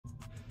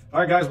All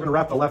right, guys, we're gonna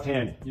wrap the left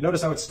hand. You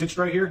notice how it's stitched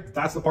right here?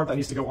 That's the part that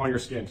needs to go on your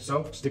skin.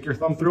 So stick your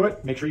thumb through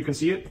it, make sure you can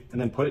see it, and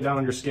then put it down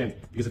on your skin.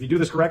 Because if you do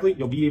this correctly,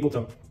 you'll be able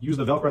to use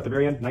the Velcro at the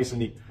very end nice and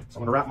neat. So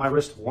I'm gonna wrap my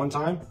wrist 1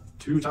 time,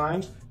 2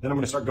 times, then I'm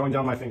gonna start going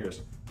down my fingers.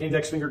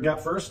 Index finger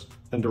gap first,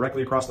 then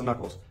directly across the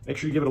knuckles. Make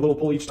sure you give it a little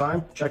pull each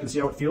time, check and see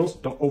how it feels,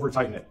 don't over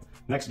tighten it.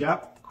 Next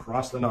gap,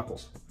 cross the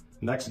knuckles.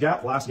 Next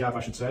gap, last gap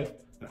I should say,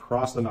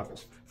 across the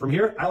knuckles. From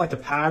here, I like to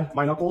pad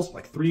my knuckles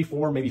like 3,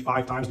 4, maybe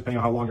 5 times, depending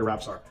on how long your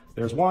wraps are.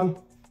 There's 1,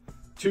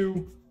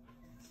 2,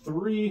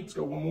 3, let's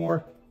go 1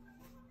 more,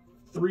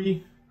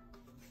 3,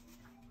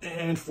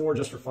 and 4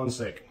 just for fun's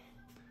sake.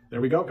 There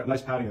we go, got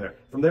nice padding there.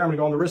 From there, I'm gonna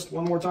go on the wrist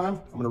 1 more time.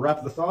 I'm gonna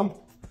wrap the thumb,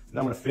 and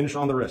I'm gonna finish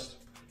on the wrist.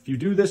 If you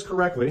do this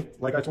correctly,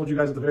 like I told you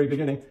guys at the very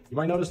beginning, you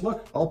might notice,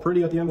 look, all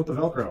pretty at the end with the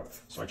Velcro.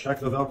 So I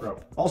checked the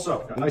Velcro.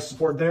 Also, got nice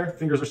support there,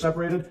 fingers are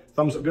separated,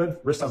 thumbs look good,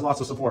 wrist has lots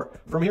of support.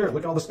 From here,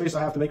 look at all the space I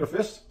have to make a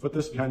fist. Put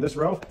this behind this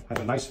row, have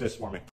a nice fist for me.